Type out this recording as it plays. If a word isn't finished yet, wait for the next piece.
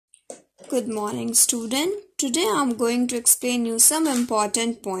Good morning, student. Today I am going to explain you some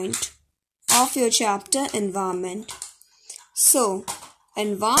important point of your chapter environment. So,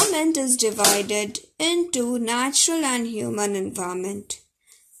 environment is divided into natural and human environment.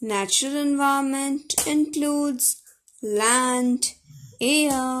 Natural environment includes land,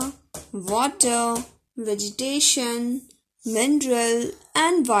 air, water, vegetation, mineral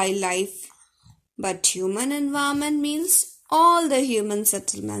and wildlife. But human environment means all the human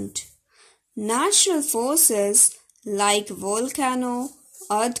settlement. Natural forces like volcano,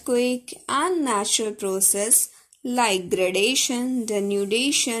 earthquake and natural process like gradation,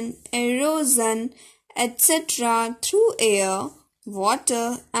 denudation, erosion, etc. through air,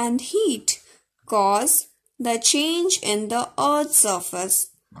 water and heat cause the change in the earth's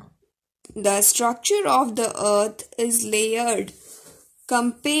surface. The structure of the earth is layered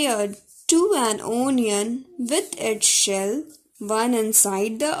compared to an onion with its shell, one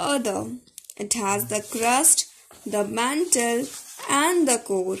inside the other. It has the crust, the mantle and the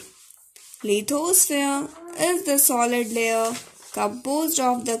core. Lithosphere is the solid layer composed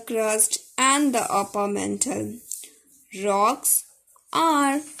of the crust and the upper mantle. Rocks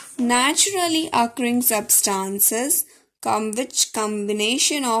are naturally occurring substances which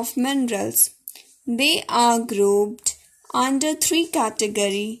combination of minerals. They are grouped under three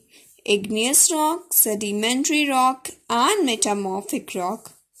categories: igneous rock, sedimentary rock and metamorphic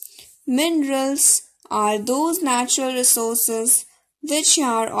rock. Minerals are those natural resources which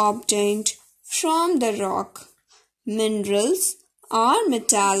are obtained from the rock. Minerals are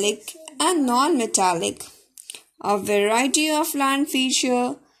metallic and non-metallic. A variety of land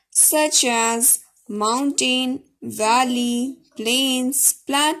features such as mountain, valley, plains,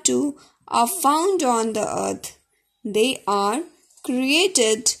 plateau are found on the earth. They are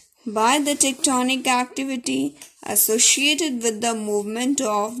created by the tectonic activity associated with the movement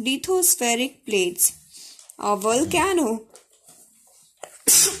of lithospheric plates. A volcano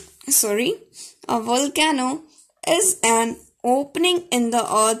is an opening in the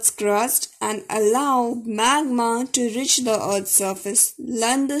earth's crust and allow magma to reach the earth's surface.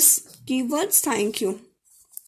 Learn this keywords. Thank you.